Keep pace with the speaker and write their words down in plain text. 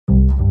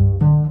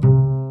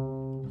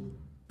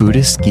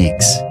Buddhist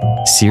Geeks.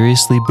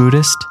 Seriously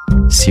Buddhist,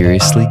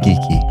 seriously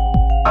geeky.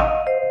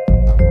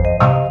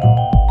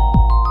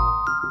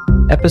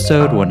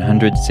 Episode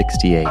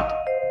 168,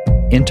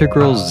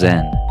 Integral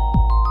Zen.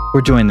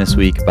 We're joined this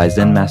week by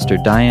Zen Master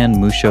Diane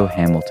Musho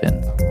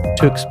Hamilton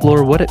to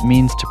explore what it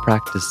means to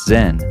practice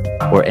Zen,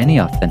 or any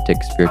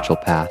authentic spiritual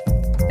path,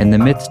 in the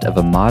midst of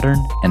a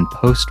modern and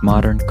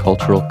postmodern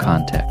cultural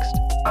context.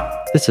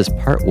 This is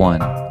part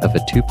one of a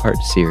two-part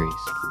series.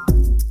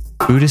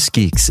 Buddhist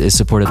Geeks is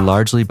supported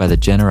largely by the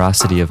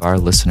generosity of our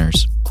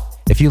listeners.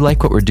 If you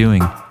like what we're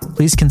doing,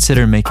 please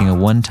consider making a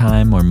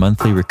one-time or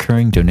monthly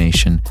recurring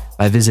donation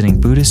by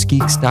visiting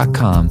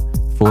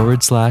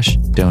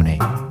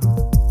BuddhistGeeks.com/donate.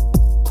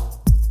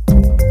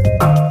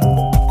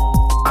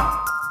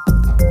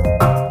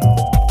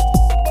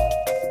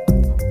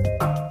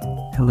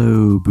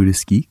 Hello,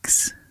 Buddhist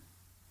Geeks.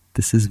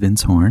 This is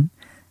Vince Horn,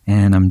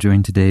 and I'm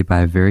joined today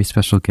by a very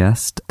special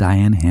guest,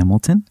 Diane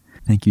Hamilton.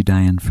 Thank you,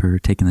 Diane, for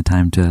taking the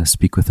time to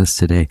speak with us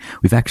today.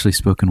 We've actually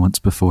spoken once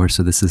before,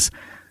 so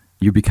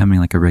you're becoming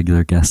like a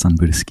regular guest on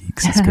Buddhist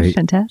Geeks. It's great.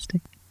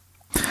 Fantastic.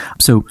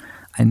 So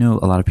I know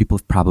a lot of people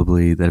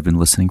that have been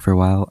listening for a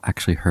while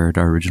actually heard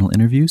our original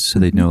interviews, so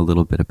they know a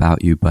little bit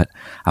about you, but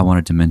I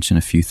wanted to mention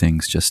a few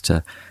things just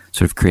to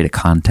sort of create a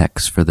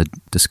context for the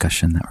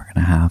discussion that we're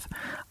going to have.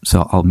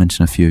 So I'll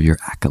mention a few of your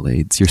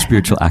accolades, your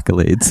spiritual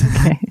accolades.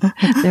 Okay.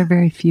 They're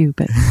very few,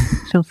 but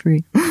feel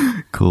free.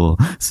 Cool.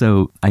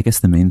 So I guess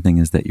the main thing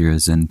is that you're a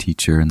Zen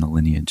teacher in the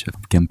lineage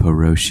of Genpo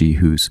Roshi,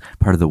 who's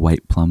part of the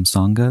White Plum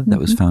Sangha that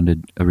was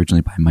founded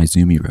originally by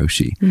Maezumi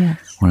Roshi,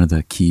 one of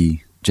the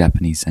key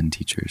Japanese Zen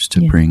teachers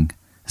to bring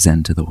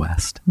Zen to the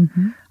West.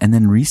 And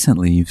then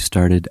recently you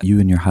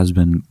and your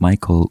husband,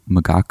 Michael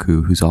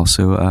Magaku, who's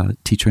also a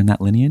teacher in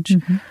that lineage,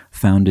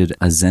 founded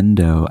a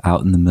Zendo out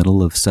in the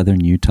middle of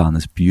southern Utah in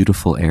this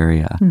beautiful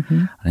area.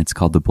 And it's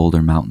called the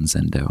Boulder Mountain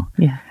Zendo.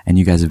 And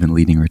you guys have been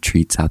leading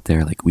retreats out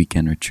there, like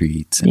weekend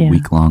retreats and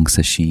week-long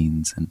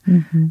sessions.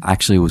 And I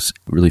actually was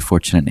really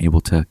fortunate and able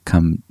to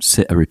come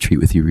sit a retreat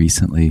with you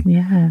recently,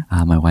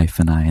 my wife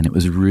and I, and it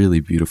was a really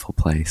beautiful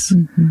place.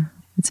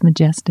 It's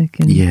majestic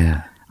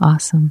and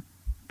awesome.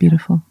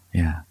 Beautiful.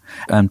 Yeah.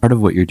 And part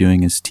of what you're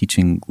doing is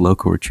teaching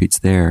local retreats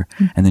there.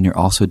 And then you're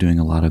also doing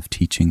a lot of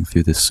teaching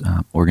through this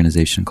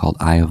organization called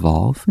I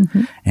Evolve.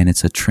 And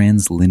it's a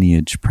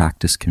trans-lineage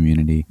practice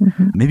community.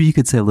 Maybe you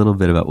could say a little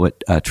bit about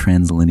what a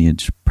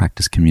trans-lineage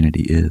practice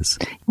community is.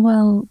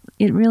 Well,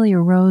 it really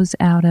arose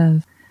out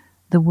of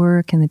the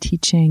work and the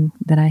teaching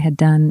that I had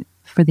done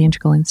for the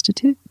Integral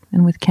Institute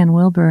and with Ken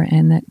Wilber,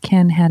 and that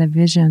Ken had a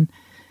vision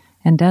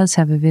and does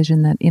have a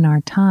vision that in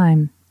our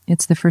time,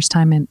 it's the first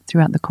time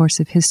throughout the course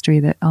of history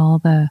that all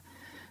the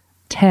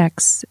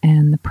texts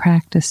and the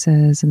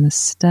practices and the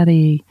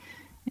study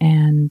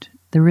and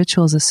the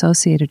rituals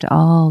associated to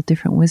all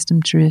different wisdom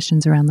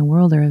traditions around the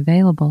world are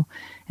available.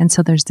 And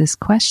so there's this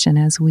question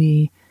as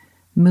we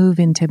move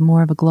into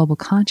more of a global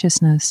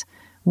consciousness,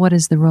 what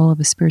is the role of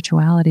a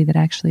spirituality that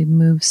actually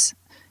moves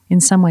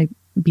in some way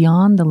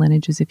beyond the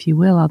lineages, if you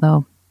will,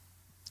 although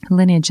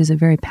lineage is a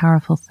very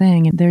powerful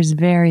thing, and there's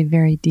very,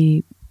 very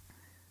deep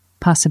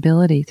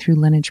possibility through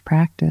lineage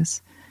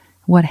practice.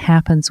 What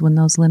happens when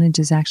those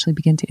lineages actually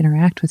begin to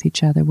interact with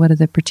each other? What are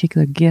the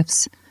particular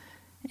gifts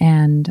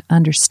and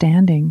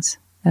understandings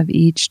of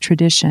each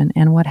tradition?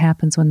 And what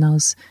happens when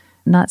those,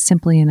 not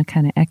simply in a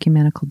kind of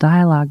ecumenical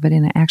dialogue, but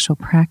in an actual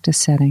practice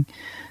setting?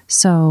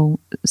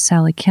 So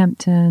Sally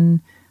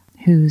Kempton,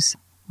 who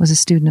was a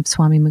student of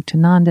Swami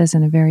Muktananda's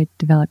and a very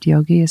developed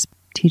yogi,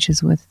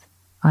 teaches with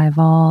I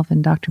Evolve,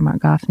 and Dr.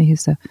 Mark Goffney,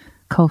 who's the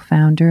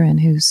co-founder and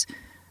who's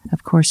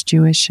of course,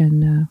 Jewish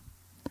and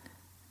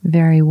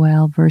very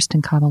well versed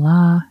in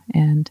Kabbalah,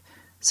 and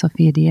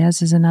Sophia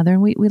Diaz is another.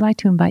 And we like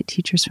to invite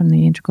teachers from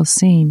the integral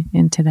scene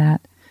into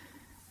that,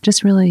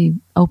 just really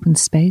open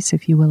space,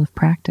 if you will, of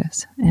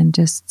practice, and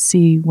just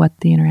see what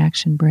the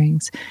interaction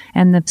brings.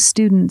 And the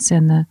students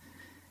and the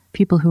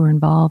people who are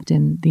involved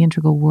in the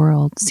integral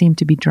world seem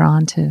to be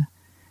drawn to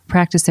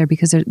practice there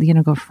because the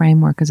integral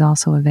framework is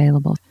also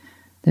available.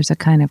 There's a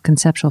kind of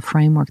conceptual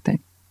framework that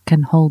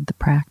can hold the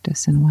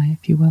practice in a way,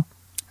 if you will.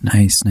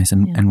 Nice.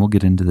 And we'll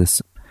get into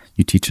this.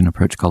 You teach an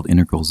approach called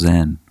Integral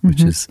Zen,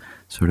 which is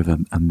sort of a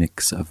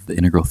mix of the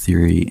integral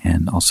theory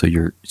and also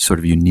your sort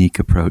of unique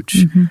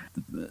approach.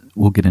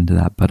 We'll get into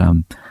that. But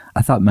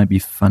I thought it might be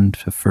fun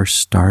to first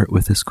start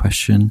with this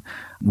question.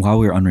 While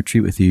we were on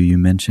retreat with you, you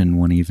mentioned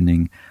one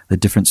evening the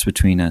difference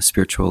between a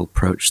spiritual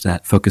approach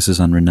that focuses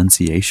on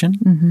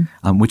renunciation,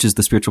 which is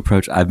the spiritual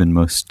approach I've been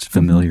most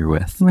familiar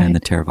with, and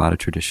the Theravada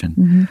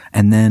tradition,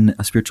 and then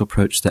a spiritual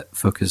approach that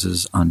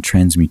focuses on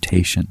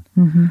transmutation.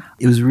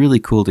 It was really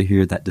cool to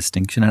hear that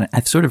distinction. And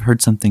I've sort of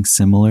heard something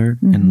similar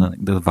in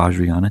the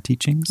Vajrayana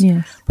teachings,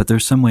 but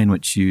there's some way in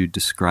which you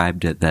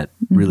described it that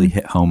really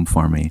hit home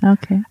for me.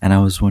 Okay. And I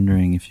was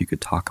wondering if you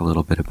could talk a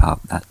little bit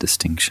about that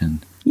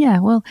distinction. Yeah,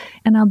 well,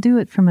 and I'll do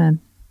it from a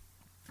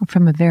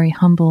very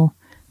humble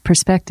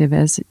perspective,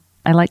 as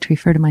I like to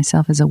refer to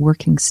myself as a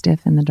working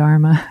stiff in the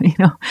Dharma.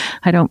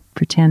 I don't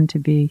pretend to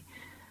be,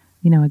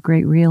 a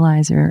great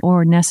realizer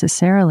or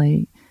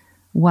necessarily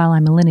while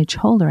I'm a lineage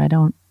holder, I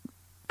don't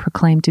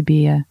proclaim to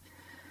be a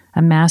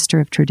master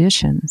of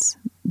traditions,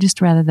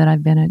 just rather that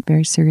I've been a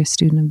very serious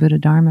student of Buddha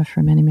Dharma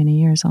for many, many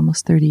years,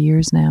 almost 30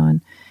 years now.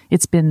 And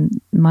it's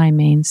been my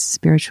main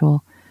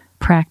spiritual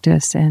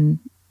practice. And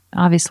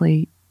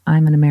obviously,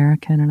 I'm an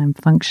American and I'm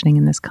functioning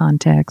in this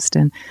context.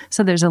 And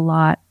so there's a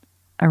lot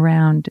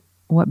around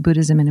what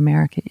Buddhism in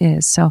America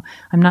is. So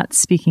I'm not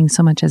speaking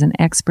so much as an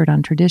expert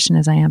on tradition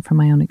as I am from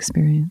my own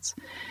experience.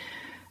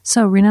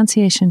 So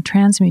renunciation,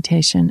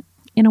 transmutation,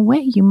 in a way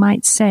you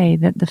might say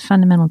that the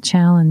fundamental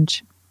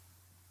challenge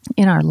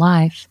in our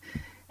life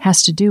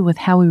has to do with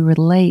how we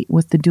relate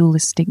with the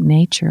dualistic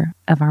nature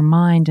of our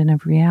mind and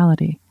of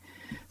reality.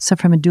 So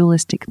from a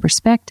dualistic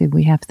perspective,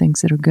 we have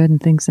things that are good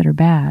and things that are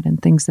bad,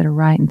 and things that are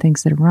right and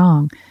things that are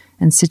wrong,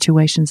 and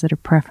situations that are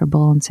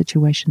preferable and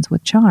situations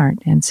which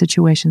aren't, and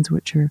situations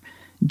which are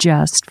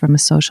just from a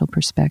social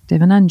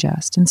perspective and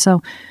unjust. And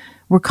so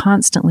we're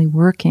constantly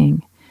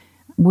working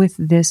with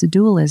this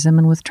dualism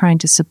and with trying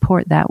to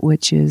support that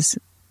which is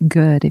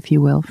good, if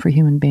you will, for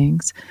human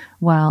beings,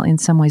 while in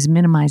some ways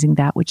minimizing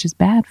that which is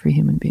bad for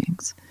human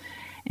beings.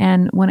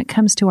 And when it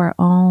comes to our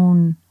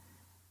own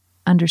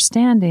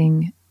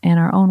understanding and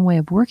our own way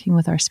of working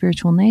with our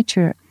spiritual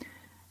nature,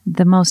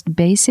 the most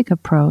basic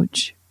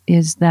approach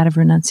is that of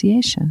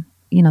renunciation.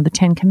 You know, the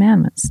 10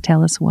 Commandments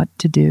tell us what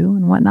to do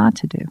and what not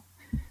to do,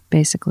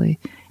 basically.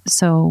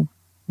 So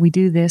we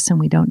do this and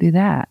we don't do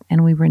that,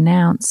 and we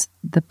renounce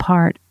the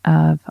part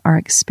of our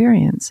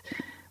experience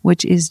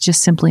which is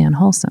just simply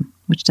unwholesome,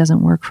 which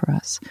doesn't work for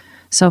us.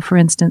 So, for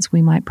instance,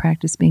 we might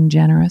practice being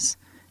generous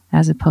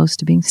as opposed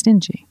to being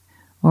stingy,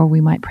 or we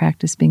might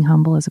practice being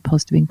humble as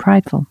opposed to being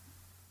prideful.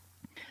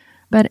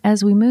 But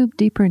as we move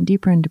deeper and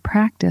deeper into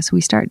practice,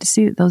 we start to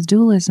see that those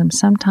dualisms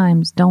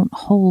sometimes don't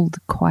hold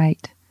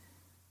quite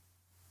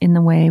in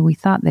the way we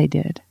thought they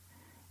did.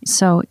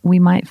 So we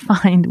might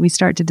find, we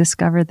start to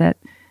discover that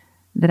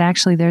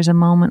actually there's a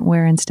moment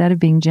where instead of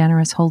being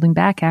generous, holding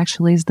back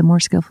actually is the more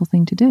skillful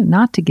thing to do.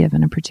 Not to give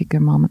in a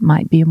particular moment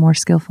might be a more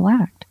skillful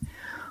act.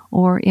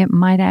 Or it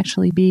might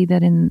actually be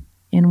that in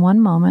one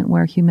moment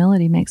where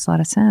humility makes a lot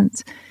of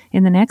sense,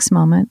 in the next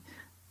moment,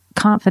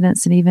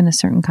 confidence and even a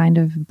certain kind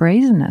of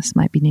brazenness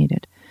might be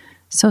needed.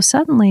 So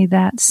suddenly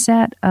that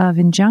set of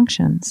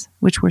injunctions,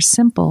 which were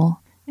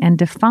simple and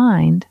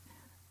defined,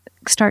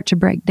 start to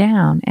break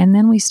down. And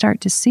then we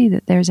start to see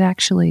that there's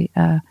actually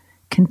a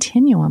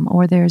continuum,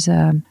 or there's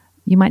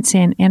you might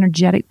say an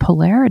energetic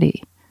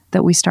polarity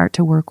that we start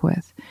to work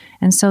with.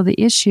 And so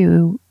the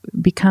issue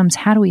becomes,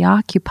 how do we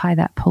occupy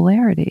that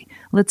polarity?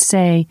 Let's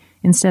say,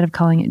 instead of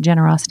calling it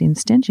generosity and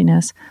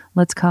stinginess,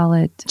 let's call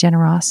it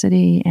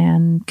generosity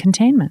and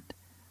containment.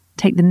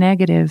 Take the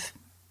negative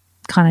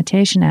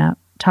connotation out,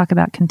 talk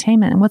about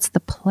containment, and what's the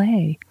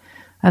play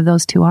of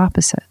those two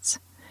opposites?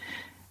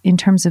 In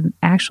terms of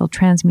actual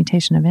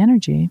transmutation of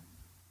energy,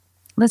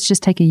 let's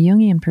just take a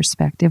Jungian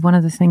perspective. One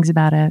of the things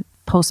about a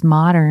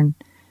postmodern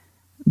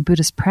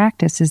Buddhist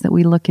practice is that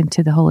we look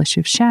into the whole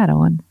issue of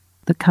shadow, and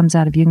that comes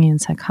out of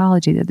Jungian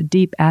psychology, that the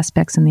deep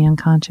aspects in the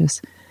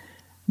unconscious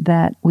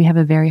that we have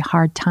a very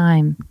hard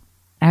time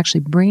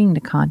actually bringing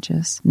to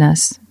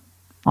consciousness,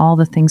 all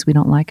the things we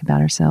don't like about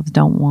ourselves,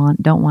 don't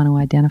want to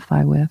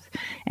identify with.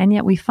 And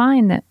yet we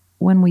find that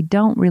when we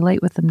don't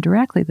relate with them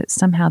directly, that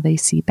somehow they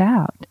seep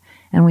out.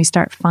 And we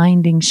start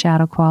finding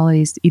shadow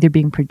qualities either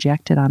being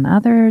projected on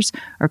others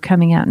or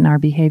coming out in our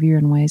behavior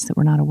in ways that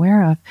we're not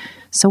aware of.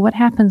 So what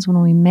happens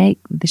when we make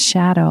the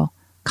shadow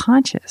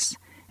conscious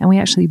and we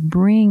actually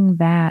bring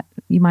that,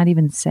 you might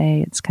even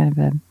say it's kind of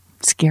a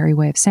scary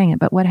way of saying it,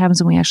 but what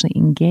happens when we actually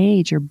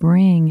engage or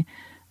bring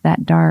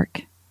that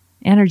dark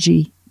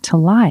energy to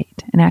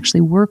light and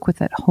actually work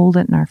with it, hold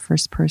it in our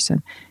first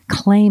person,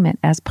 claim it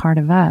as part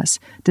of us?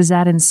 Does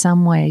that in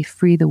some way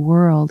free the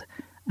world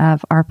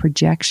of our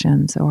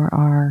projections or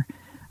our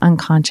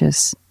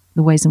unconscious,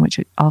 the ways in which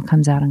it all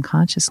comes out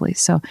unconsciously?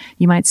 So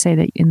you might say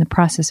that in the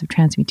process of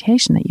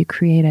transmutation, that you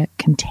create a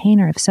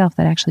container of self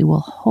that actually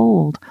will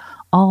hold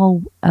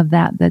all of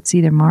that that's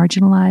either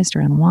marginalized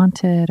or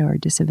unwanted or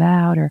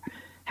disavowed or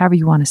however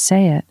you want to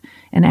say it,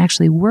 and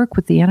actually work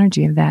with the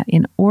energy of that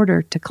in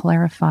order to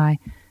clarify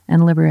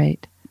and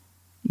liberate,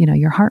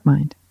 your heart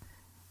mind.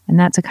 And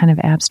that's a kind of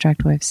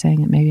abstract way of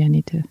saying it. Maybe I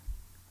need to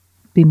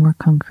be more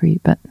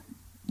concrete, but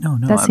No,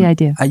 that's the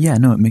idea.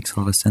 It makes a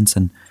lot of sense.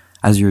 And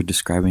as you're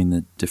describing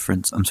the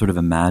difference, I'm sort of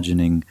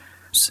imagining,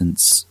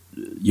 since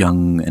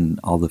Jung and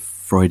all the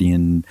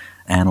Freudian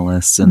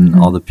analysts and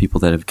all the people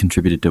that have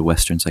contributed to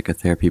Western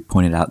psychotherapy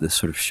pointed out this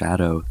sort of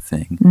shadow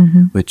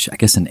thing, which I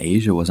guess in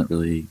Asia wasn't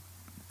really,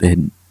 they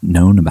hadn't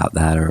known about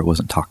that, or it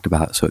wasn't talked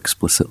about so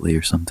explicitly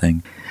or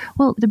something.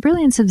 Well, the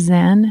brilliance of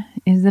Zen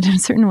is that in a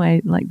certain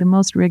way, like the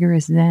most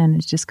rigorous Zen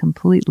is just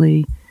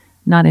completely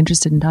not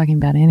interested in talking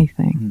about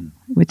anything,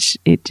 which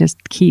it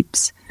just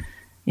keeps,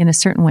 in a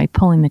certain way,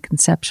 pulling the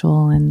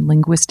conceptual and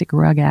linguistic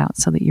rug out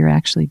so that you're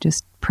actually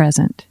just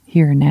present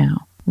here and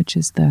now, which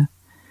is the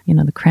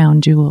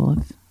crown jewel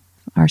of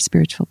our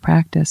spiritual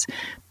practice.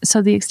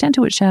 So the extent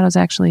to which shadow is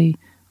actually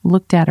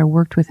looked at or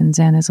worked with in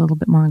Zen is a little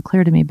bit more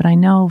unclear to me, but I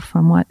know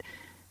from what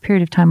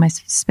period of time I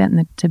spent in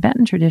the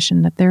Tibetan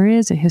tradition, that there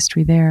is a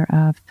history there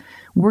of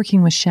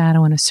working with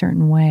shadow in a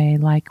certain way,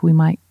 like we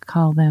might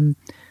call them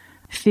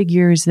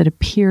figures that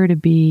appear to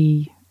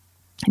be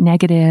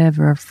negative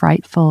or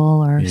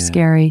frightful or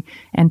scary,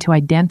 and to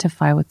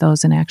identify with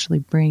those and actually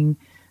bring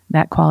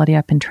that quality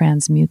up and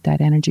transmute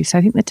that energy. So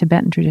I think the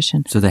Tibetan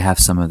tradition. So they have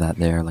some of that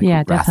there, like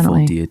wrathful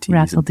definitely. deities.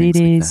 Wrathful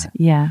deities, like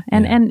that.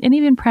 And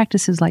even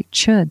practices like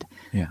chud.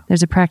 Yeah.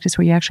 There's a practice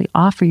where you actually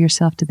offer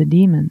yourself to the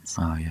demons,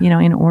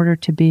 in order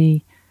to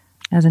be,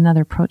 as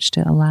another approach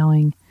to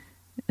allowing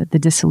the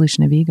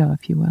dissolution of ego,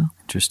 if you will.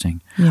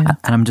 Interesting. Yeah.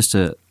 And I'm just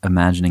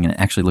imagining and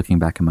actually looking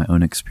back in my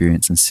own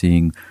experience and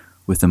seeing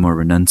with a more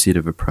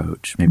renunciative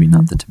approach, maybe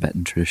not the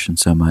Tibetan tradition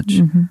so much,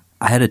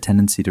 I had a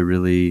tendency to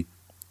really,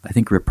 I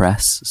think,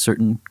 repress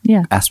certain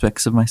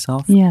aspects of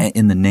myself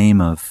in the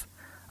name of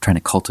trying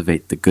to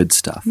cultivate the good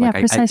stuff. Like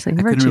precisely.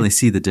 I couldn't really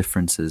see the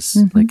differences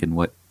like in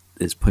what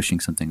is pushing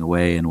something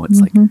away and what's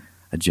like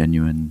a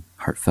genuine,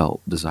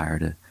 heartfelt desire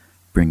to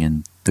bring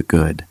in the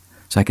good.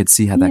 So I could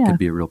see how that could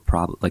be a real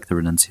problem. Like the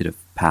renunciative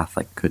path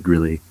like could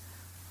really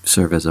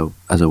serve as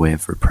a way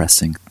of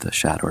repressing the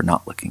shadow or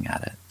not looking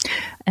at it.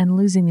 And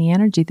losing the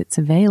energy that's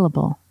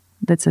available,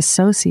 that's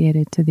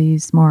associated to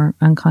these more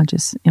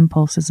unconscious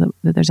impulses,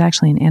 that there's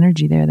actually an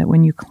energy there that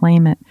when you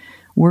claim it,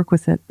 work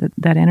with it,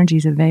 that energy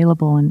is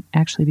available and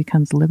actually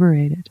becomes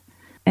liberated.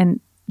 And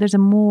there's a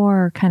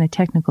more kind of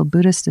technical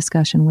Buddhist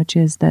discussion, which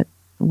is that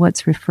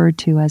what's referred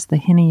to as the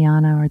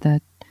Hinayana, or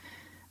the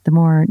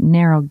more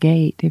narrow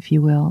gate, if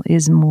you will,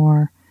 is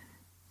more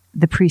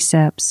the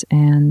precepts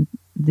and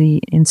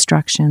the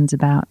instructions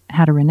about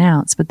how to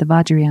renounce. But the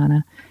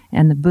Vajrayana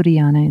and the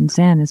Buddhayana in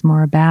Zen is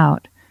more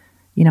about,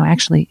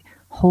 actually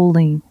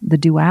holding the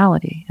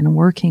duality and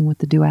working with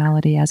the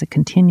duality as a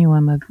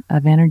continuum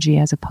of energy,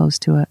 as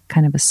opposed to a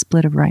kind of a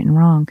split of right and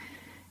wrong.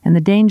 And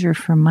the danger,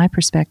 from my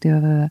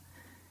perspective,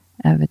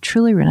 of a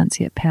truly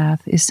renunciate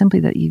path is simply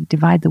that you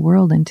divide the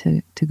world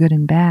into good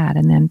and bad,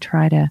 and then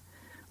try to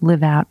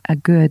live out a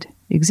good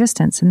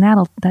existence, and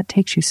that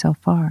takes you so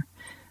far.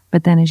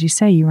 But then, as you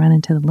say, you run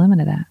into the limit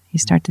of that. You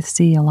start to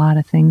see a lot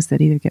of things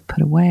that either get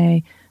put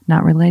away,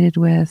 not related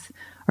with,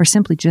 or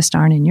simply just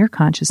aren't in your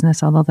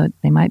consciousness, although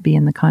they might be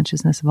in the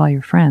consciousness of all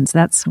your friends.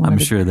 That's one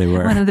sure they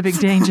were. One of the big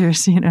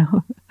dangers,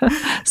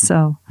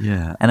 So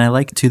yeah, and I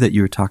like too that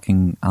you were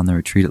talking on the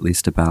retreat, at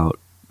least, about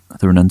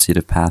the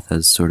renunciative path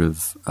as sort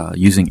of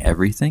using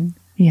everything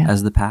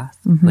as the path.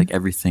 Like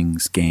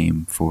everything's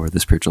game for the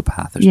spiritual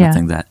path. There's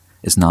nothing that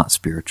is not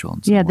spiritual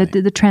in some way.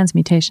 The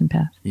transmutation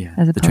path. Yeah,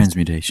 the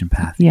transmutation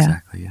path,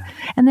 exactly, yeah.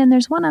 And then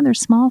there's one other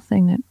small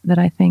thing that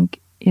I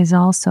think is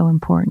also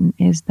important,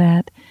 is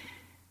that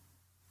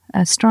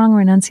a strong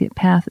renunciate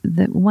path,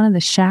 that one of the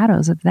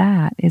shadows of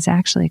that is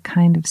actually a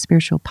kind of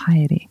spiritual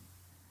piety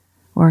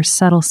or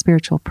subtle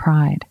spiritual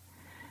pride.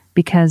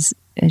 Because,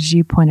 as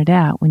you pointed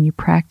out, when you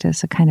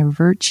practice a kind of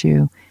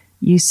virtue,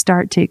 you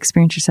start to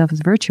experience yourself as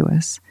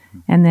virtuous.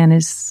 And then,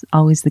 as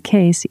always the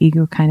case,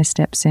 ego kind of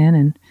steps in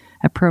and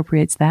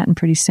appropriates that, and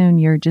pretty soon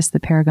you're just the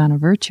paragon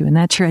of virtue, and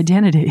that's your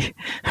identity,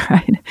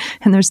 right?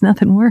 And there's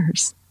nothing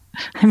worse.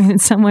 I mean, in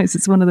some ways,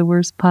 it's one of the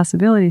worst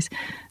possibilities.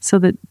 So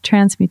the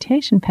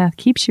transmutation path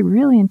keeps you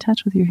really in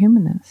touch with your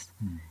humanness.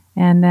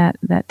 And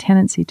that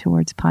tendency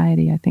towards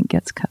piety, I think,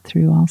 gets cut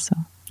through also.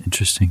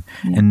 Interesting.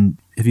 Yeah. And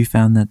have you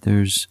found that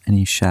there's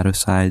any shadow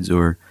sides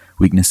or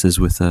weaknesses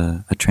with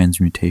a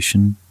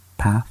transmutation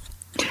path?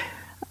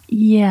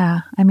 Yeah.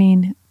 I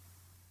mean,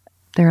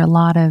 there are a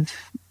lot of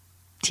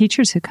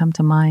teachers who come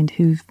to mind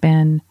who've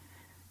been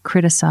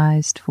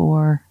criticized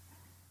for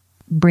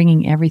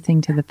bringing everything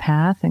to the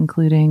path,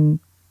 including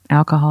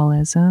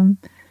alcoholism,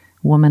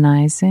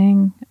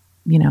 womanizing,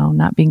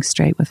 not being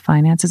straight with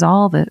finances,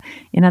 all of it.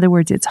 In other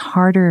words, it's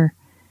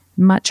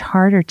much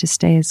harder to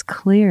stay as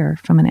clear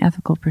from an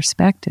ethical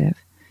perspective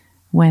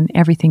when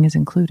everything is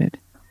included.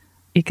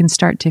 It can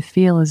start to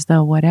feel as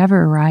though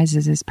whatever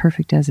arises is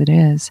perfect as it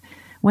is,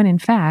 when in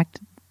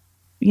fact,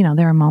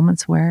 there are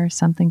moments where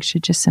something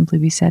should just simply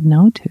be said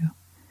no to.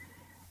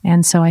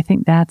 And so I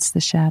think that's the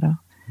shadow.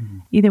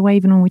 Either way,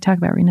 even when we talk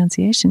about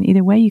renunciation,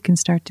 either way you can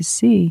start to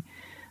see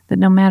that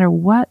no matter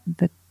what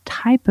the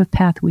type of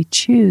path we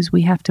choose,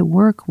 we have to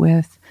work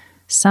with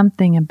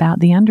something about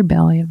the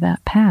underbelly of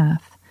that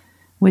path,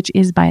 which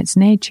is by its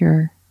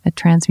nature a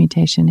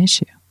transmutation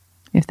issue,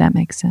 if that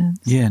makes sense.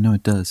 Yeah, no,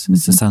 it does. It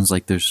just sounds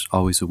like there's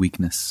always a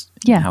weakness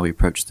in how we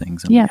approach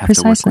things, and we have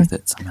precisely. to work with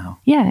it somehow.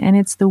 Yeah, and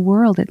it's the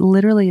world. It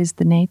literally is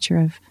the nature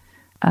of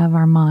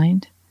our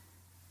mind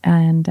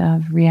and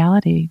of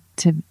reality,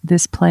 to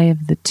this play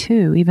of the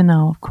two, even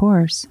though, of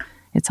course,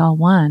 it's all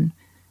one,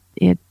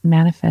 it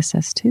manifests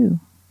as two,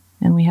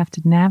 and we have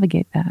to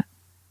navigate that.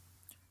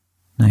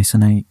 Nice.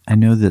 And I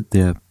know that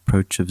the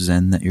approach of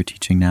Zen that you're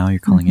teaching now, you're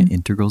calling it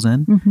integral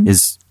Zen,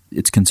 is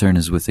its concern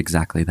is with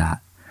exactly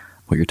that,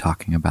 what you're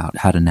talking about,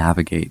 how to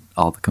navigate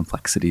all the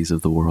complexities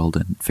of the world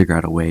and figure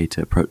out a way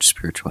to approach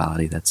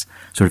spirituality that's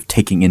sort of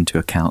taking into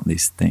account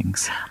these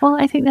things. Well,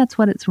 I think that's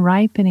what it's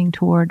ripening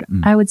toward.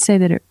 I would say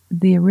that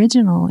the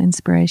original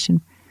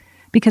inspiration,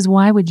 Because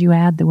why would you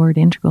add the word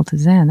integral to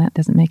Zen? That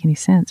doesn't make any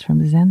sense from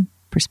a Zen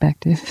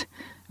perspective.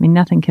 I mean,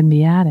 nothing can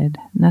be added.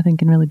 Nothing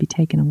can really be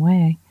taken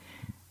away.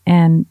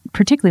 And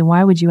particularly,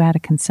 why would you add a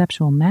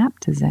conceptual map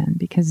to Zen?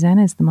 Because Zen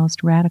is the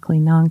most radically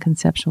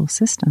non-conceptual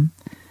system.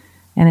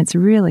 And it's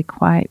really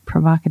quite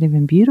provocative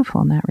and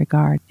beautiful in that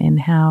regard, in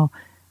how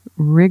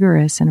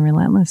rigorous and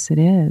relentless it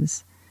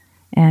is.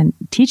 And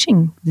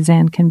teaching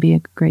Zen can be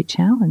a great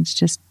challenge,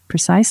 just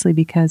precisely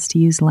because to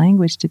use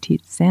language to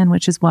teach Zen,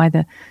 which is why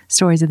the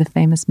stories of the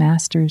famous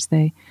masters,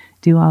 they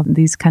do all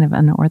these kind of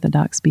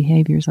unorthodox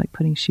behaviors like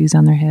putting shoes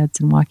on their heads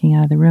and walking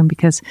out of the room,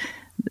 because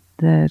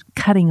the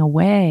cutting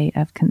away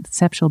of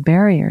conceptual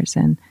barriers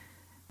and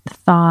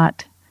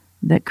thought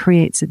that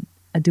creates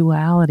a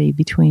duality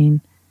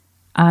between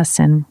us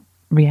and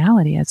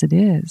reality as it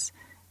is,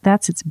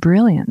 that's its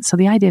brilliance. So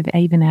the idea of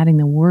even adding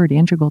the word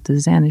integral to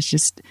Zen is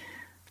just,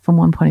 from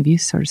one point of view,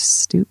 sort of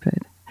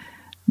stupid.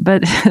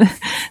 But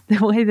the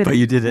way that... But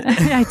you did it.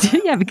 I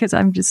did, yeah, because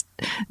I'm just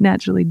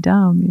naturally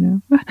dumb, you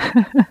know.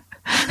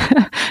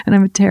 And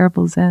I'm a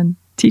terrible Zen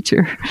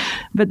teacher.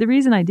 But the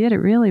reason I did it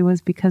really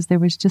was because there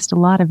was just a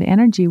lot of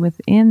energy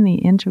within the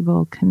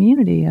integral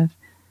community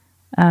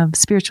of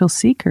spiritual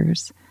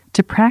seekers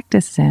to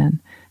practice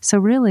Zen. So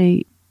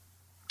really,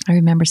 I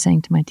remember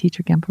saying to my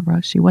teacher, Genpo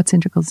Roshi, "What's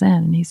integral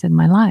Zen?" And he said,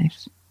 "My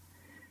life."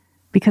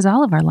 Because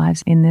all of our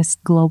lives in this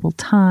global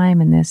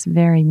time, in this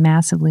very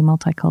massively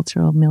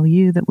multicultural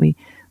milieu that we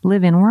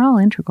live in, we're all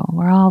integral.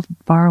 We're all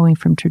borrowing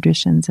from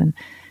traditions and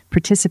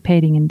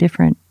participating in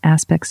different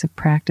aspects of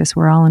practice.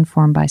 We're all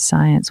informed by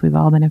science. We've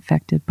all been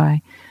affected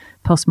by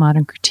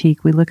postmodern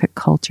critique. We look at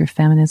culture.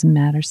 Feminism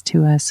matters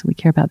to us. We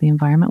care about the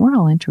environment. We're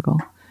all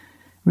integral,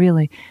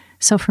 really.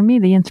 So for me,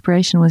 the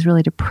inspiration was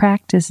really to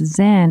practice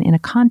Zen in a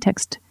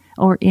context,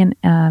 or in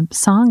a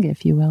Sangha,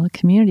 if you will, a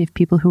community of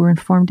people who were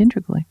informed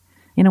integrally.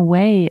 In a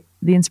way,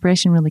 the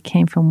inspiration really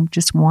came from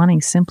just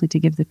wanting simply to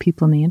give the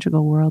people in the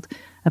integral world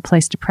a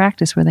place to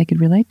practice where they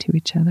could relate to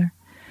each other.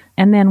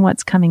 And then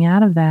what's coming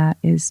out of that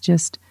is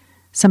just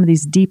some of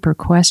these deeper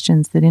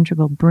questions that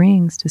integral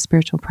brings to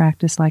spiritual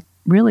practice, like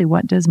really,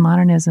 what does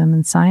modernism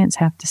and science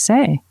have to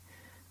say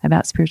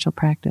about spiritual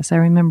practice? I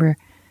remember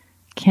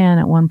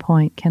Ken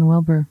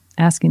Wilber,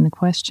 asking the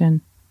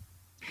question,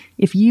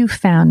 if you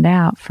found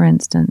out, for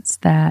instance,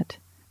 that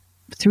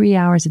 3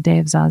 hours a day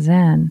of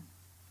Zazen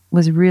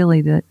was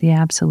really the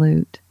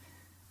absolute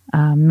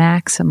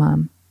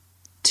maximum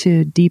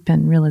to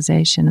deepen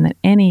realization, and that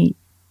any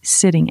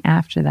sitting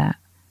after that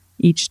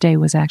each day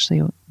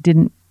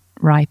didn't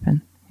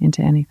ripen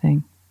into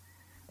anything.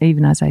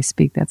 Even as I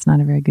speak, that's not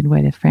a very good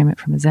way to frame it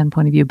from a Zen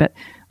point of view, but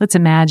let's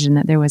imagine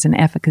that there was an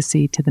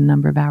efficacy to the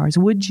number of hours.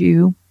 Would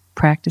you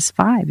practice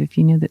 5 if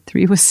you knew that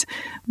 3 was,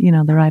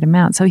 the right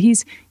amount? So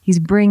he's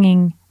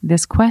bringing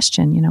this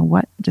question,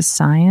 what does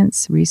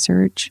science,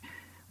 research,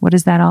 what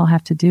does that all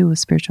have to do with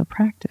spiritual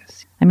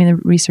practice? I mean, the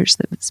research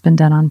that's been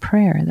done on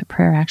prayer, that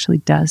prayer actually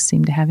does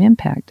seem to have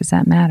impact. Does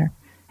that matter?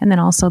 And then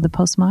also the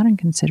postmodern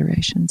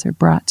considerations are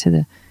brought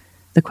to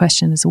the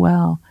question as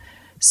well.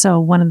 So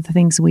one of the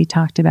things we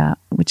talked about,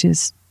 which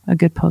is a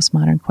good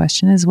postmodern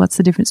question, is what's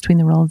the difference between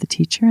the role of the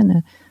teacher and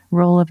the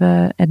role of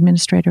an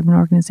administrator of an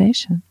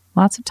organization?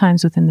 Lots of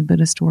times within the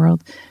Buddhist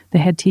world, the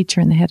head teacher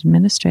and the head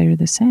administrator are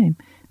the same.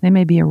 They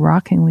may be a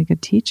rockingly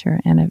good teacher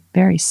and a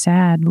very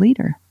sad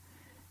leader,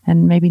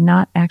 and maybe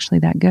not actually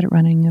that good at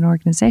running an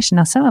organization.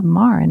 Now, some of them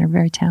are and are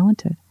very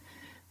talented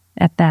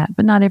at that,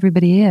 but not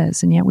everybody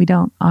is, and yet we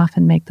don't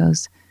often make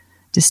those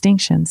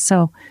distinctions.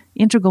 So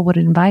Integral would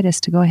invite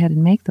us to go ahead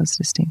and make those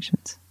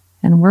distinctions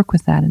and work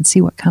with that and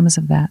see what comes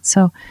of that.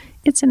 So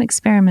it's an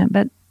experiment,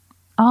 but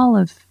all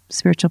of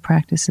spiritual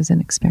practice is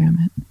an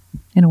experiment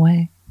in a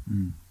way.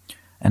 Mm.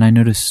 And I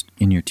noticed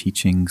in your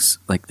teachings,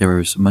 like there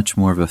was much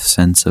more of a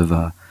sense of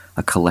a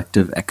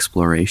collective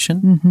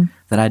exploration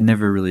that I'd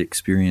never really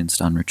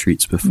experienced on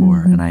retreats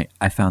before. And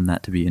I found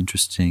that to be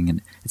interesting.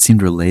 And it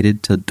seemed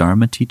related to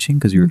Dharma teaching,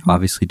 because you were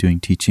obviously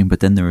doing teaching, but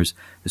then there was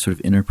this sort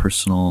of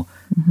interpersonal,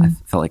 I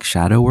felt like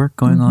shadow work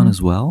going on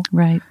as well.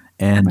 Right.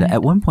 And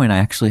at one point I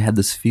actually had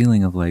this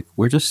feeling of like,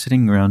 we're just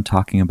sitting around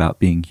talking about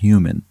being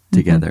human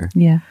together.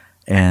 Yeah.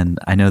 And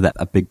I know that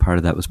a big part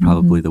of that was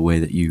probably the way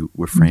that you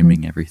were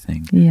framing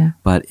everything. Yeah.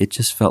 But it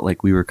just felt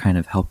like we were kind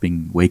of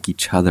helping wake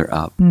each other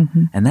up.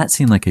 And that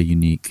seemed like a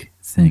unique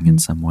thing in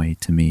some way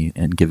to me,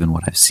 and given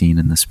what I've seen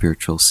in the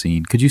spiritual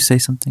scene. Could you say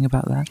something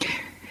about that?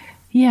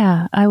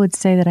 Yeah, I would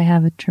say that I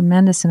have a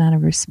tremendous amount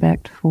of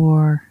respect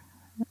for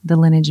the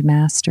lineage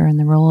master and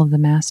the role of the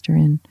master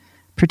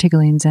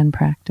particularly in Zen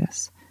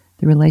practice,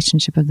 the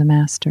relationship of the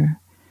master.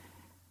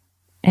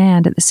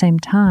 And at the same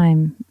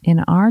time, in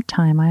our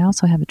time, I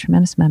also have a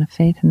tremendous amount of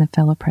faith in the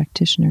fellow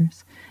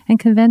practitioners. And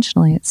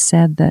conventionally, it's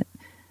said that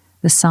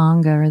the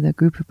Sangha, or the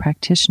group of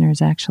practitioners,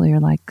 actually are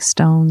like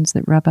stones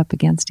that rub up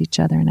against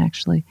each other and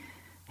actually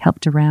help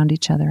to round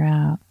each other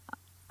out.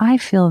 I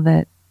feel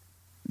that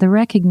the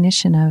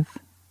recognition of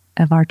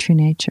our true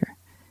nature,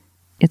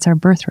 it's our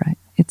birthright.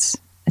 It's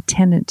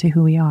attendant to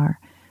who we are.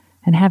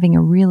 And having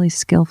a really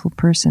skillful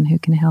person who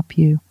can help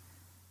you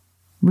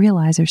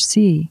realize or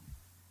see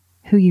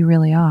who you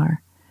really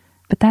are.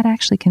 But that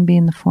actually can be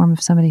in the form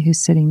of somebody who's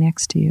sitting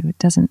next to you. It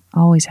doesn't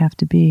always have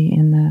to be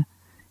in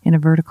a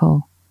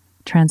vertical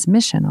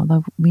transmission,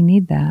 although we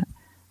need that.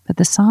 But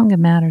the Sangha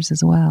matters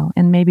as well.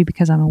 And maybe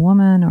because I'm a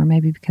woman, or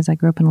maybe because I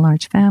grew up in a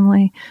large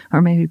family,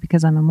 or maybe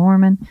because I'm a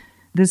Mormon.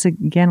 This,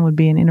 again, would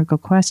be an integral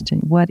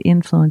question. What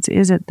influence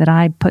is it that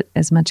I put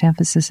as much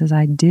emphasis as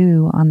I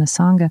do on the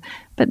Sangha?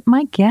 But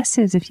my guess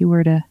is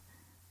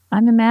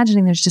I'm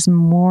imagining there's just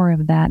more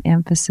of that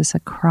emphasis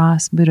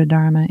across Buddha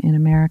Dharma in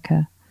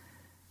America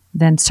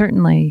than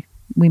certainly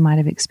we might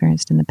have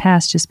experienced in the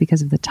past, just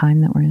because of the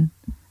time that we're in.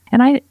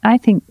 And I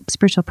think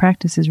spiritual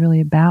practice is really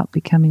about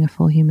becoming a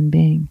full human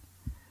being,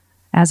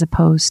 as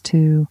opposed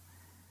to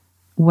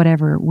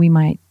whatever we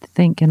might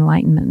think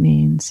enlightenment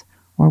means,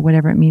 or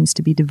whatever it means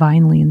to be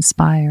divinely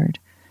inspired,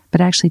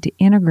 but actually to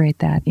integrate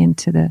that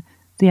into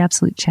the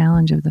absolute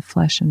challenge of the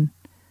flesh and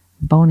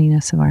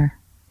boniness of our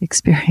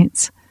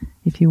experience,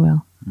 if you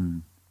will.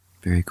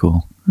 Very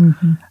cool.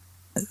 Mm-hmm.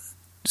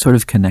 Sort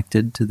of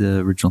connected to the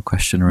original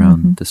question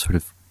around the sort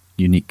of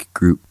unique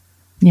group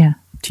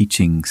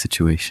teaching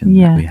situation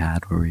that we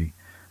had, where we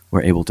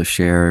were able to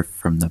share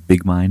from the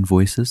big mind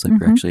voices, like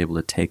we're actually able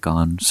to take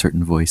on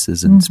certain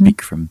voices and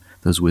speak from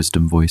those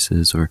wisdom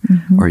voices, or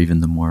even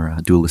the more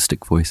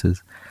dualistic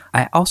voices.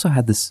 I also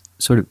had this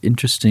sort of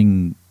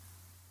interesting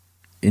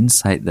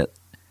insight that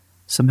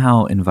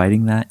somehow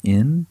inviting that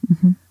in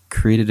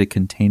created a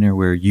container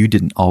where you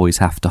didn't always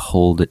have to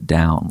hold it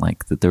down,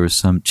 like that there was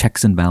some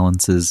checks and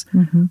balances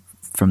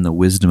from the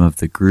wisdom of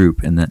the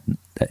group, and that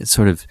it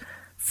sort of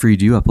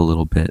freed you up a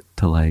little bit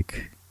to,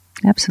 like,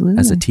 absolutely,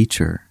 as a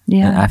teacher.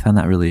 Yeah. And I found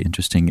that really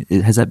interesting.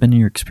 Has that been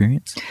your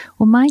experience?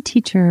 Well, my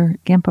teacher,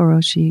 Genpo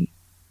Roshi,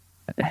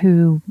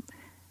 who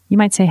you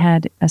might say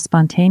had a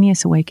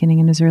spontaneous awakening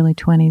in his early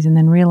 20s, and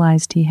then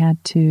realized he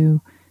had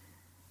to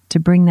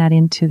bring that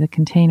into the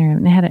container,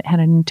 and had an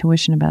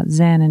intuition about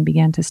Zen, and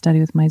began to study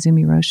with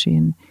Maezumi Roshi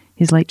in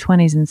his late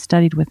 20s, and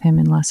studied with him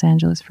in Los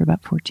Angeles for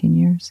about 14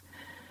 years.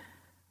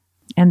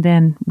 And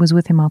then was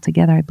with him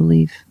altogether, I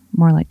believe,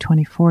 more like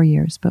 24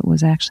 years, but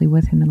was actually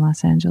with him in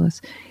Los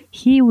Angeles.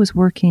 He was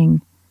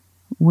working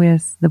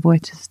with the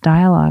Voices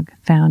Dialogue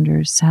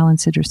founders, Hal and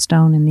Sidra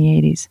Stone, in the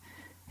 80s,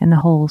 and the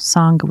whole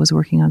Sangha was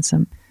working on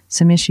some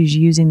issues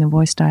using the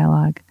voice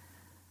dialogue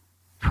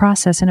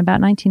process. In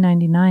about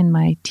 1999,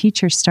 my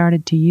teacher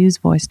started to use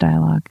voice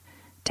dialogue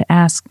to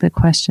ask the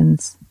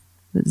questions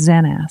that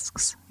Zen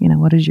asks. You know,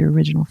 what is your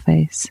original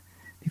face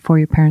before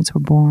your parents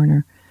were born,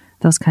 or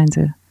those kinds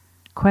of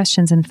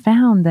questions, and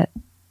found that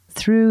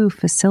through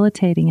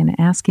facilitating and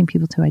asking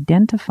people to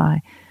identify,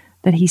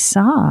 that he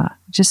saw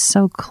just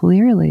so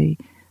clearly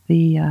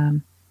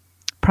the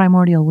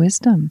primordial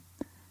wisdom,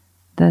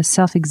 the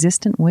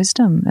self-existent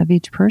wisdom of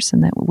each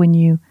person, that when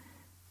you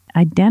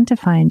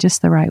identify in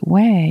just the right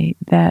way,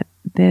 that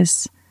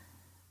this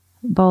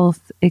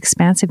both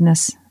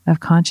expansiveness of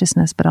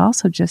consciousness, but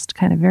also just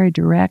kind of very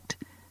direct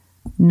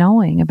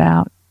knowing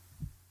about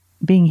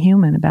being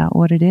human, about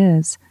what it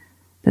is,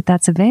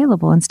 that's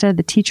available. Instead of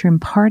the teacher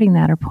imparting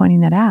that or pointing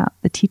that out,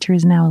 the teacher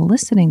is now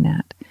eliciting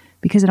that,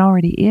 because it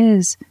already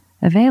is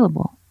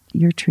available.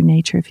 Your true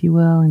nature, if you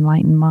will,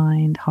 enlightened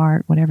mind,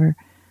 heart, whatever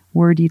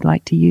word you'd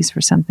like to use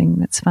for something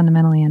that's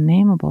fundamentally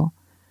unnameable,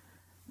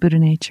 Buddha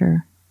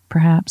nature,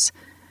 perhaps,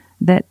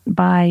 that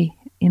by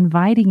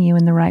inviting you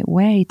in the right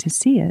way to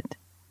see it,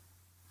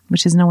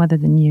 which is no other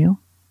than you,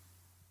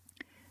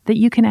 that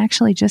you can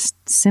actually just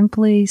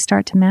simply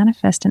start to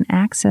manifest and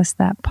access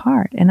that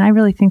part. And I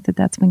really think that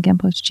that's been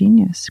Genpo's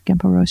genius,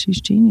 Genpo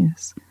Roshi's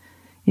genius,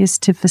 is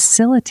to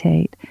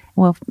facilitate.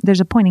 Well,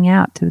 there's a pointing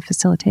out to the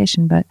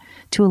facilitation, but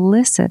to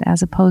elicit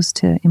as opposed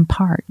to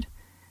impart.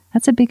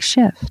 That's a big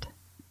shift.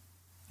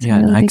 Yeah,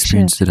 and I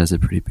experienced it as a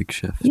pretty big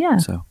shift. Yeah.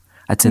 So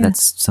I'd say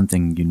that's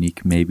something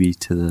unique maybe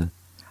to the,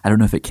 I don't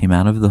know if it came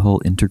out of the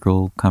whole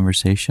integral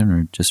conversation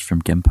or just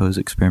from Genpo's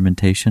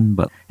experimentation,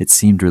 but it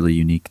seemed really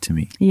unique to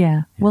me.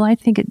 Yeah. Well, I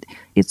think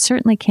it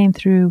certainly came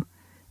through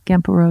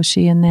Genpo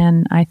Roshi, and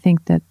then I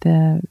think that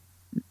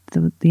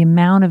the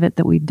amount of it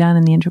that we've done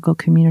in the integral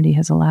community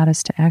has allowed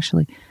us to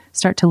actually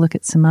start to look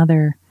at some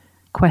other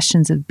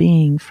questions of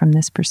being from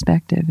this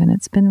perspective, and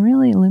it's been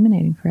really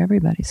illuminating for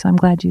everybody. So I'm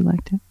glad you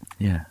liked it.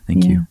 Yeah,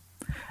 thank you.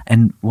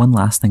 And one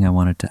last thing I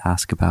wanted to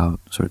ask about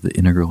sort of the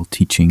integral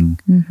teaching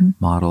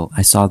model.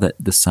 I saw that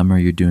this summer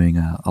you're doing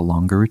a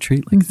longer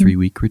retreat, like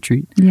 3-week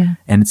retreat. Yeah.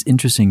 And it's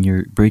interesting,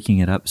 you're breaking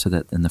it up so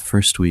that in the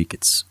first week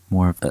it's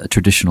more of a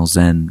traditional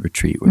Zen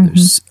retreat where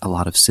there's a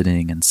lot of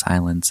sitting and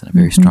silence and a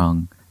very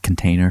strong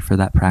container for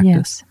that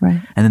practice. Yes,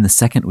 right. And then the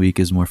second week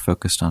is more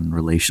focused on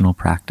relational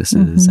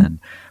practices and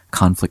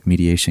conflict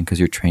mediation, because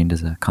you're trained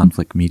as a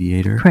conflict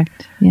mediator.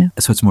 Correct, yeah.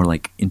 So it's more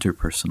like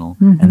interpersonal.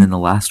 And then the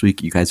last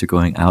week, you guys are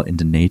going out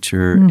into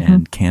nature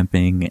and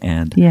camping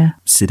and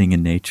sitting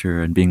in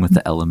nature and being with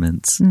the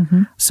elements.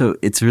 So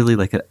it's really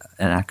like an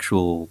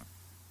actual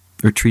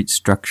retreat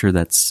structure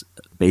that's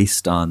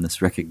based on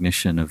this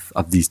recognition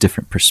of these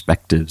different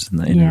perspectives in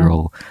the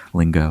integral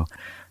lingo.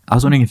 I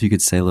was wondering if you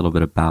could say a little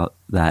bit about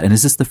that. And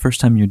is this the first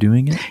time you're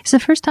doing it? It's the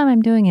first time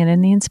I'm doing it,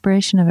 and the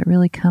inspiration of it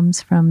really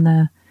comes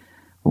from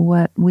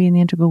what we in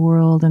the Integral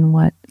World and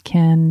what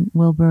Ken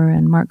Wilber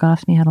and Mark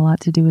Goffney had a lot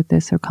to do with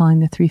this, are calling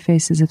the three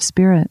faces of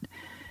spirit.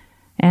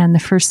 And the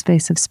first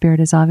face of spirit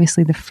is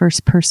obviously the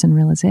first person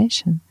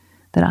realization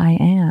that I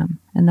am,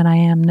 and that I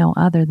am no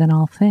other than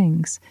all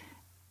things.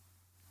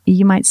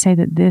 You might say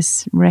that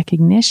this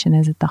recognition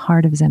is at the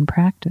heart of Zen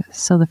practice.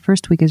 So the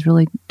first week is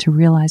really to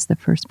realize the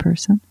first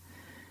person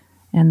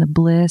and the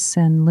bliss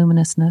and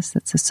luminousness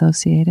that's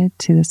associated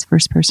to this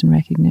first person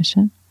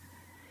recognition.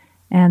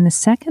 And the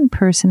second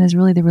person is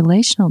really the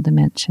relational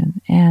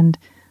dimension, and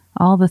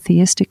all the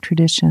theistic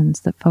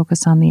traditions that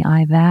focus on the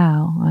I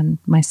thou, on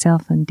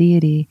myself and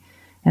deity,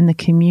 and the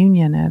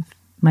communion of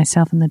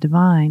myself and the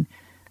divine.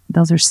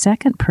 Those are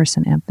second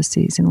person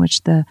emphases in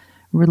which the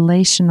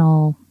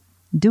relational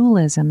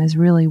dualism is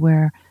really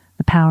where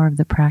the power of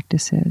the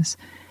practice is.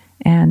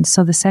 And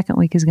so the second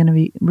week is going to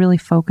be really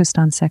focused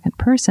on second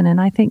person.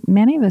 And I think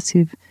many of us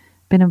who've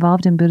been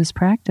involved in Buddhist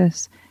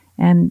practice,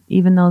 and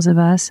even those of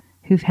us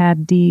who've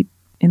had deep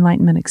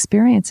enlightenment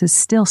experiences,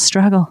 still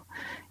struggle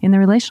in the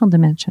relational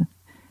dimension,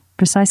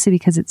 precisely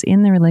because it's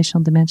in the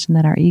relational dimension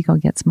that our ego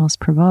gets most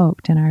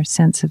provoked, and our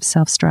sense of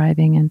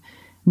self-striving and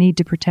need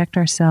to protect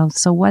ourselves.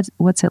 So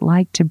what's it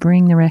like to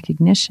bring the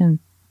recognition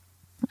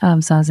of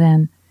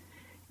Zazen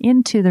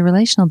into the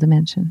relational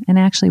dimension and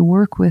actually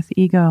work with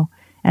ego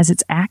as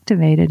it's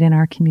activated in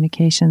our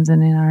communications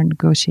and in our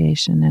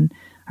negotiation and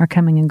our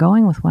coming and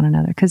going with one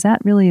another? Because that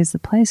really is the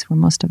place where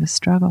most of us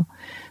struggle.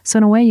 So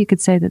in a way, you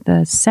could say that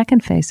the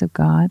second face of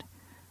God,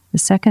 the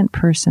second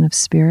person of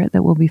spirit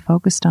that we'll be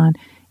focused on,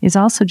 is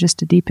also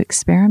just a deep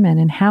experiment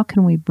in how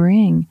can we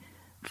bring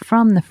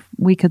from the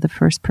week of the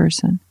first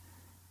person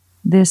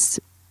this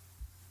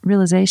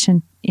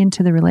realization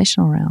into the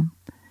relational realm.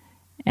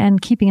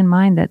 And keeping in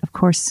mind that, of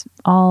course,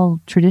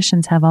 all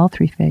traditions have all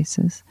three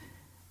faces,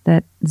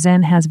 that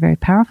Zen has very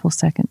powerful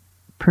second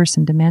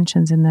person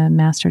dimensions in the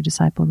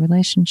master-disciple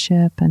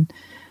relationship, and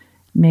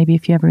maybe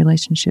if you have a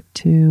relationship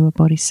to a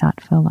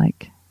bodhisattva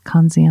like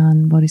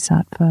Kanzeon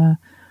Bodhisattva,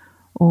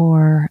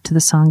 or to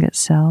the Sangha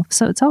itself.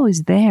 So it's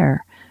always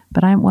there,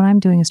 but what I'm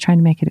doing is trying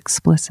to make it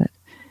explicit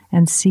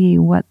and see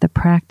what the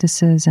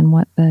practices and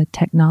what the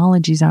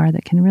technologies are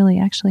that can really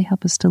actually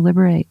help us to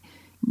liberate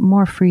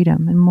more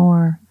freedom and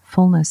more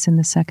fullness in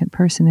the second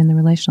person in the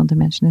relational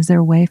dimension. Is there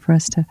a way for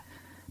us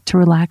to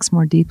relax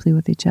more deeply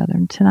with each other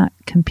and to not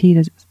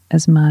compete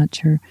as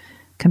much or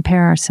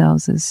compare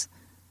ourselves as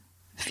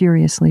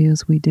furiously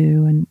as we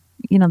do? And,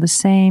 the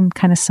same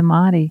kind of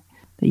samadhi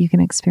that you can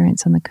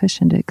experience on the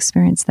cushion, to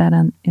experience that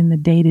in the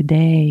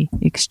day-to-day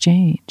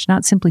exchange,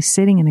 not simply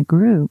sitting in a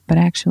group, but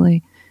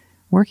actually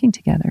working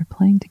together,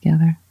 playing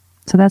together.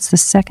 So that's the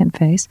second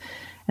face.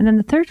 And then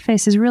the third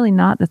face is really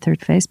not the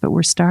third face, but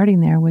we're starting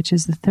there, which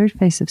is the third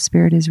face of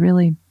spirit is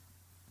really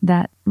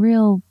that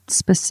real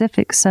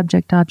specific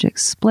subject-object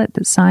split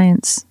that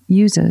science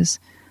uses,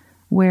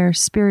 where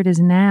spirit is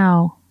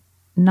now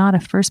not a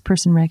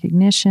first-person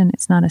recognition,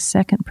 it's not a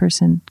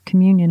second-person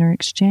communion or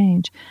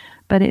exchange,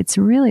 but it's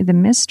really the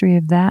mystery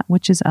of that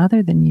which is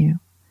other than you.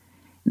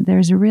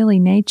 There's really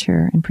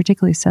nature, and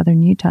particularly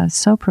southern Utah,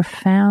 so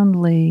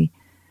profoundly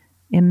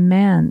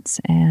immense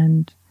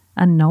and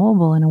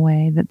unknowable in a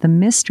way that the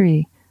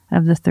mystery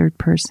of the third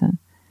person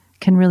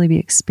can really be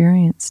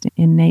experienced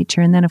in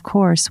nature. And then, of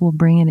course, we'll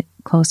bring it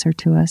closer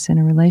to us in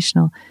a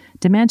relational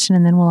dimension,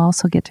 and then we'll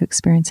also get to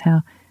experience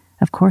how,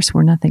 of course,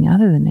 we're nothing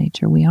other than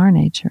nature. We are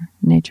nature.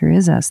 Nature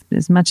is us.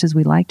 As much as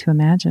we like to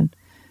imagine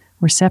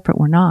we're separate,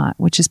 we're not,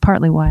 which is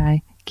partly why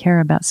I care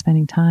about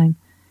spending time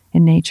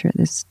in nature at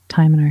this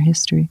time in our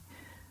history.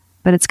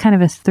 But it's kind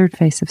of a third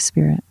face of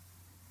spirit,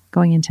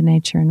 going into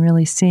nature and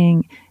really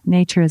seeing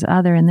nature as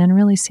other, and then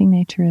really seeing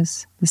nature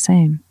as the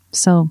same.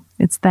 So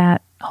it's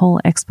that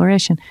whole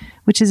exploration,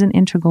 which is an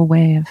integral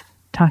way of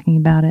talking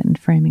about it and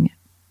framing it.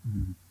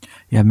 Mm-hmm.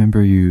 Yeah, I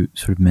remember you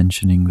sort of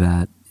mentioning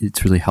that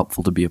it's really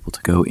helpful to be able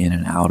to go in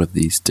and out of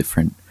these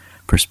different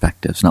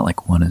perspectives, not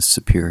like one is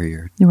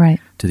superior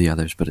to the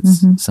others, but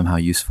it's somehow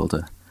useful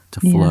to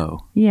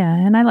flow. Yeah,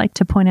 and I like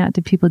to point out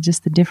to people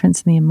just the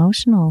difference in the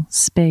emotional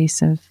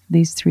space of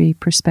these three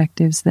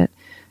perspectives, that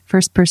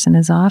first person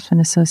is often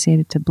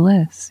associated to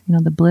bliss,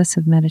 the bliss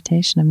of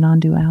meditation, of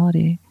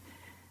non-duality.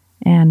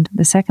 And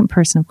the second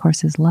person, of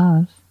course, is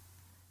love.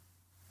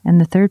 And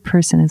the third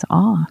person is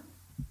awe.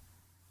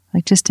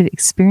 Like just to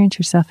experience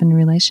yourself in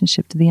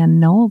relationship to the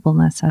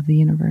unknowableness of the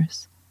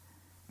universe.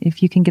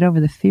 If you can get over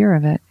the fear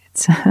of it,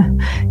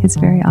 it's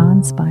very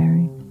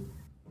awe-inspiring.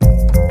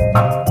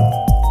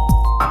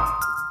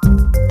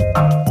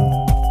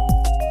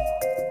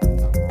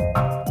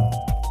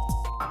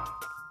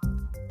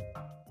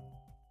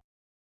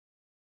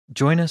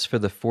 Join us for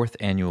the 4th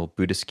Annual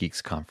Buddhist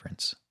Geeks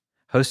Conference,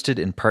 hosted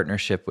in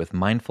partnership with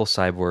Mindful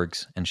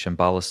Cyborgs and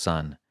Shambhala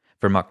Sun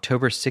from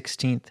October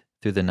 16th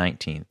through the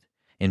 19th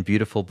in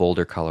beautiful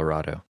Boulder,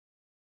 Colorado.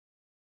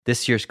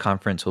 This year's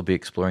conference will be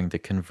exploring the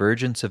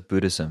convergence of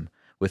Buddhism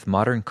with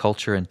modern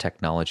culture and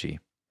technology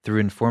through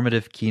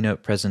informative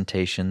keynote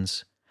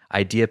presentations,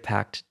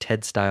 idea-packed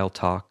TED-style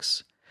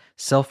talks,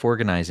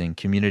 self-organizing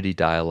community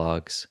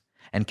dialogues,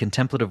 and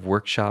contemplative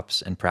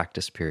workshops and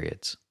practice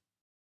periods.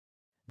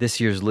 This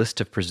year's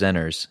list of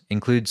presenters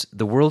includes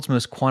the world's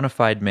most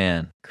quantified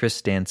man, Chris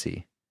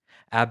Dancy,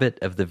 abbot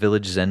of the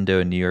Village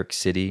Zendo in New York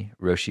City,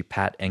 Roshi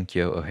Pat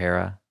Enkyo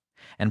O'Hara,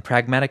 and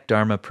pragmatic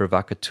Dharma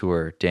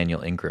provocateur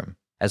Daniel Ingram,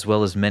 as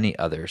well as many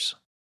others.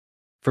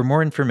 For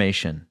more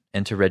information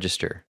and to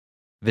register,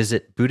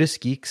 visit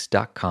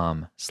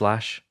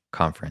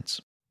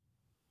BuddhistGeeks.com/conference.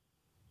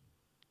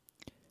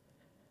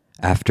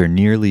 After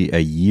nearly a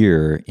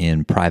year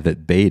in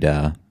private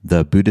beta,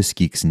 the Buddhist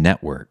Geeks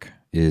Network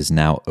is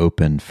now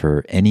open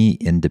for any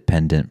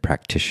independent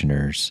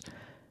practitioners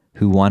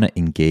who want to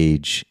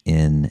engage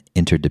in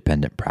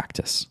interdependent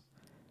practice.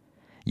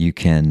 You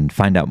can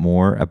find out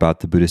more about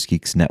the Buddhist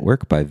Geeks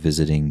Network by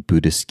visiting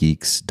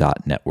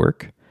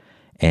BuddhistGeeks.network.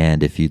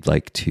 And if you'd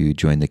like to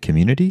join the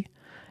community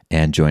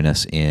and join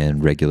us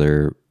in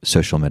regular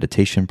social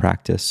meditation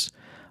practice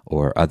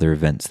or other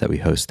events that we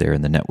host there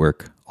in the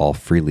network, all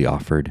freely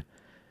offered,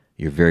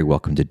 you're very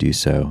welcome to do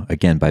so,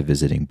 again, by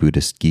visiting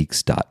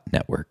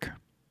BuddhistGeeks.network.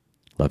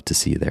 Love to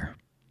see you there.